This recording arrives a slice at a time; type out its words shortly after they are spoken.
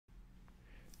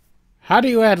How do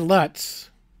you add LUTs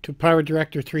to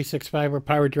PowerDirector 365 or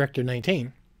PowerDirector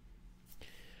 19?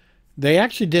 They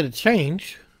actually did a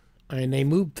change, and they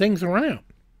moved things around.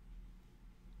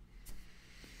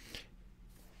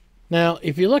 Now,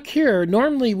 if you look here,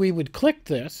 normally we would click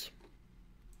this,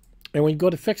 and we'd go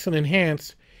to Fix and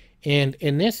Enhance, and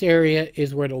in this area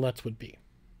is where the LUTs would be.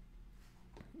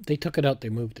 They took it out, they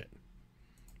moved it.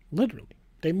 Literally,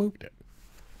 they moved it.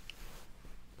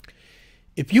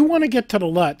 If you want to get to the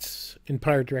LUTs in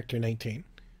PowerDirector 19,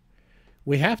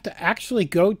 we have to actually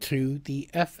go to the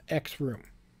FX room.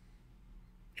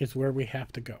 Is where we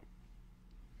have to go.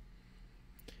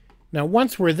 Now,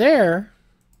 once we're there,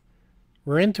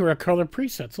 we're into our color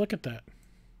presets. Look at that.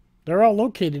 They're all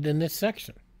located in this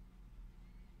section.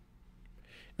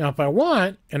 Now, if I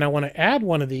want, and I want to add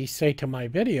one of these, say, to my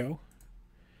video,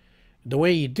 the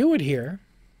way you do it here,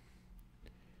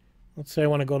 let's say I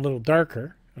want to go a little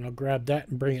darker, and I'll grab that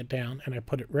and bring it down, and I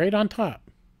put it right on top.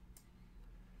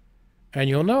 And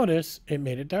you'll notice it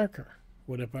made it darker.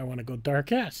 What if I want to go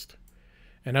darkest?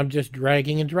 And I'm just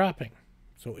dragging and dropping.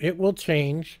 So it will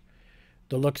change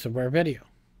the looks of our video.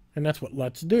 And that's what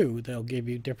LUTs do. They'll give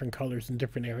you different colors in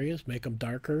different areas, make them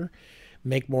darker,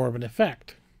 make more of an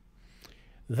effect.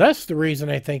 That's the reason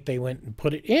I think they went and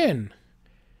put it in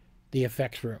the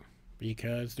effects room,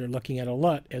 because they're looking at a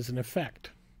LUT as an effect,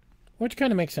 which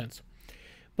kind of makes sense.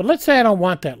 But let's say I don't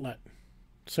want that LUT.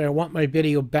 Say I want my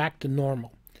video back to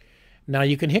normal. Now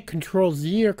you can hit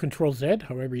Control-Z or Control-Z,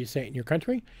 however you say it in your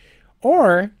country,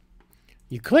 or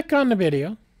you click on the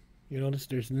video. You notice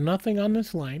there's nothing on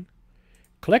this line.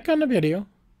 Click on the video,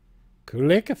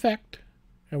 click Effect,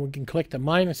 and we can click the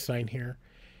minus sign here,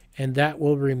 and that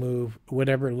will remove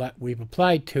whatever LUT we've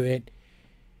applied to it,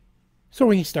 so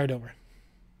we can start over.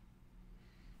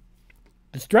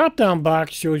 This drop-down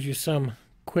box shows you some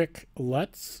quick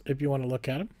LUTs if you want to look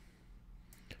at them.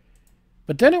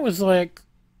 But then it was like,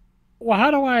 well,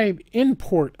 how do I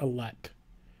import a LUT?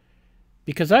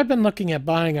 Because I've been looking at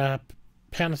buying a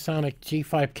Panasonic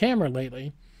G5 camera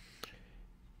lately,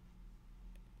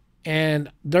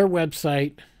 and their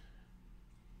website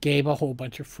gave a whole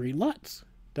bunch of free LUTs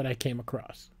that I came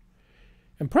across.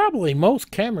 And probably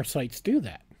most camera sites do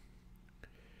that.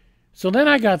 So then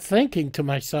I got thinking to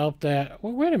myself that,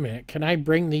 well, wait a minute, can I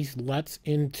bring these LUTs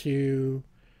into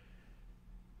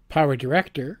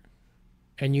PowerDirector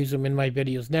and use them in my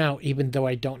videos now, even though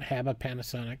I don't have a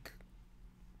Panasonic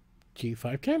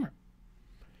G5 camera?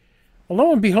 Well,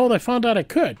 lo and behold, I found out I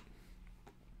could.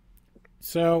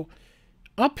 So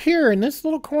up here in this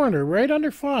little corner, right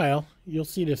under File, you'll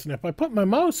see this. And if I put my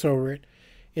mouse over it,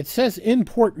 it says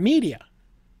Import Media.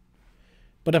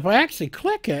 But if I actually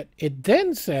click it, it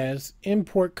then says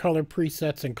Import Color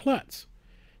Presets and LUTs.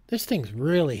 This thing's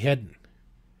really hidden.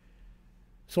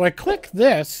 So I click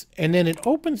this, and then it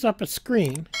opens up a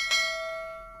screen.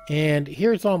 And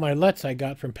here's all my LUTs I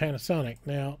got from Panasonic.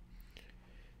 Now,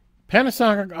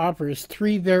 Panasonic offers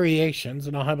 3 variations,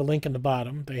 and I'll have a link in the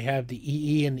bottom. They have the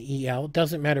EE and the EL. It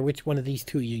doesn't matter which one of these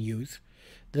two you use.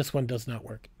 This one does not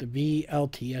work. The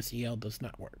VLTSEL does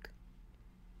not work.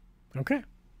 Okay.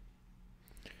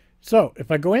 So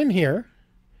if I go in here,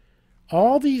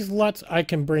 all these LUTs I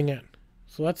can bring in.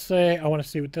 So let's say I want to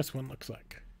see what this one looks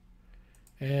like.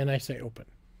 And I say open.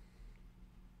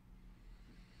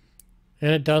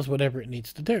 And it does whatever it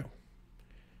needs to do.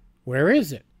 Where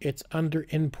is it? It's under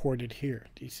imported here.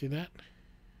 Do you see that?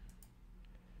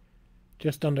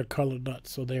 Just under colored LUTs.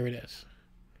 So there it is.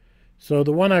 So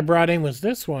the one I brought in was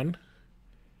this one.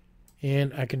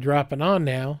 And I can drop it on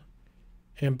now.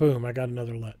 And boom, I got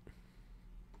another LUT.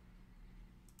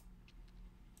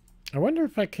 I wonder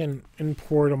if I can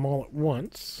import them all at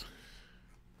once.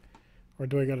 Or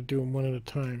do I got to do them one at a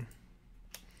time?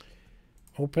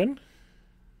 Open.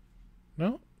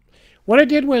 No. What I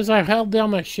did was I held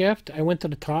down my shift. I went to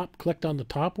the top, clicked on the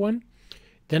top one.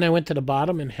 Then I went to the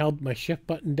bottom and held my shift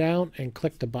button down and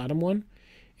clicked the bottom one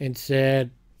and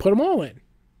said, put them all in.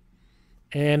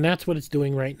 And that's what it's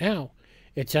doing right now.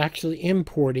 It's actually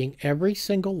importing every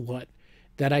single LUT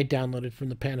that I downloaded from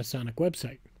the Panasonic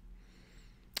website.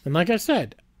 And like I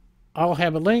said, I'll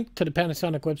have a link to the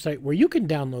Panasonic website where you can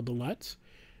download the LUTs,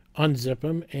 unzip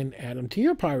them, and add them to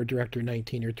your PowerDirector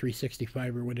 19 or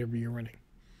 365 or whatever you're running.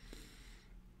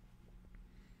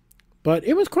 But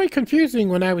it was quite confusing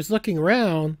when I was looking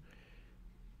around,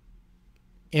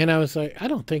 and I was like, I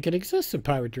don't think it exists in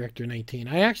PowerDirector 19.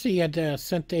 I actually had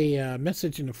sent a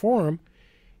message in the forum,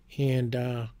 and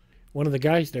one of the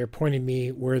guys there pointed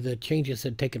me where the changes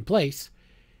had taken place,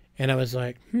 and I was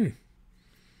like,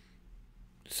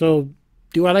 So,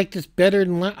 do I like this better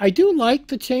than I do like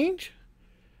the change.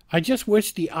 I just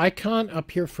wish the icon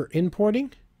up here for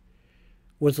importing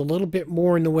was a little bit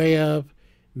more in the way of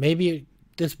maybe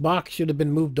this box should have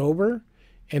been moved over,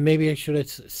 and maybe I should have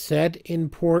said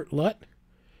import LUT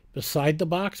beside the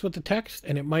box with the text,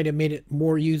 and it might have made it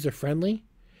more user-friendly,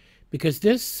 because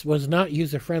this was not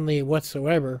user-friendly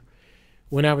whatsoever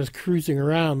when I was cruising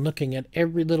around looking at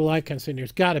every little icon saying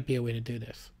there's got to be a way to do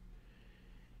this.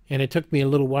 And it took me a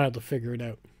little while to figure it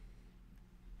out.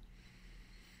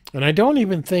 And I don't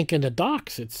even think in the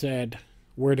docs it said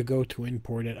where to go to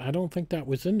import it. I don't think that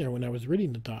was in there when I was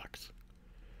reading the docs.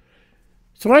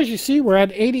 So as you see, we're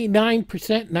at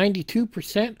 89%,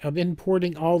 92% of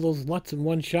importing all those LUTs in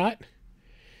one shot.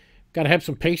 Got to have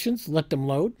some patience, let them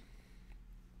load.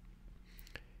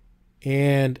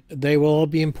 And they will all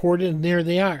be imported, and there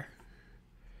they are.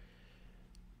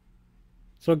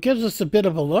 So it gives us a bit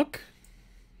of a look,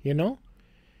 you know,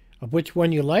 of which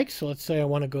one you like. So let's say I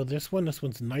want to go this one. This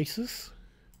one's nicest.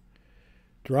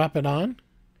 Drop it on.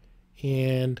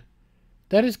 And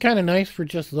that is kind of nice for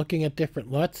just looking at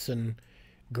different LUTs and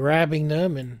grabbing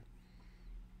them and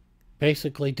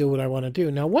basically do what I want to do.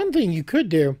 Now, one thing you could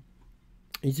do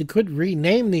is you could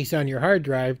rename these on your hard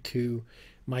drive to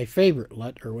my favorite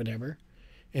LUT or whatever,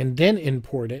 and then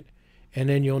import it, and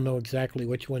then you'll know exactly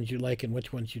which ones you like and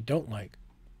which ones you don't like.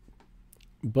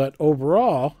 But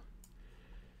overall,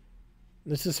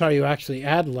 this is how you actually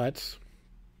add LUTs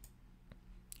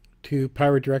to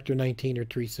PowerDirector 19 or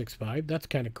 365. That's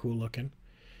kind of cool looking.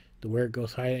 The where it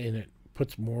goes high and it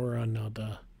puts more on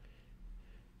the...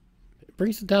 It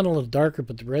brings it down a little darker,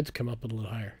 but the reds come up a little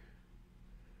higher.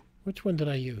 Which one did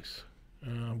I use?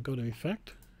 Go to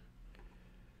Effect.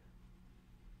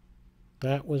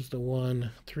 That was the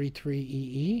one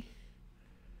 33EE.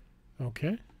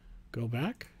 Okay. Go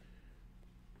back.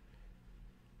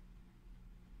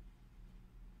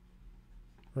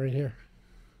 Right here.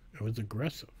 It was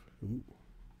aggressive. Ooh.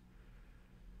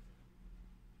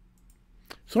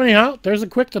 So anyhow, there's a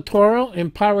quick tutorial in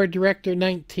PowerDirector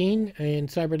 19 and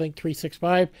CyberLink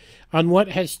 365 on what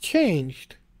has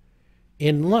changed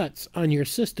in LUTs on your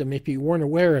system if you weren't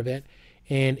aware of it.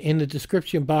 And in the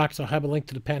description box, I'll have a link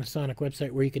to the Panasonic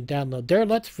website where you can download their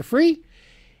LUTs for free.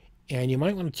 And you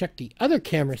might want to check the other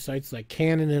camera sites like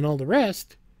Canon and all the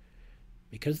rest,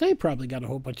 because they probably got a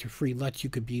whole bunch of free LUTs you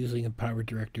could be using in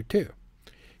PowerDirector too.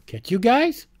 Catch you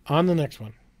guys on the next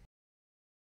one.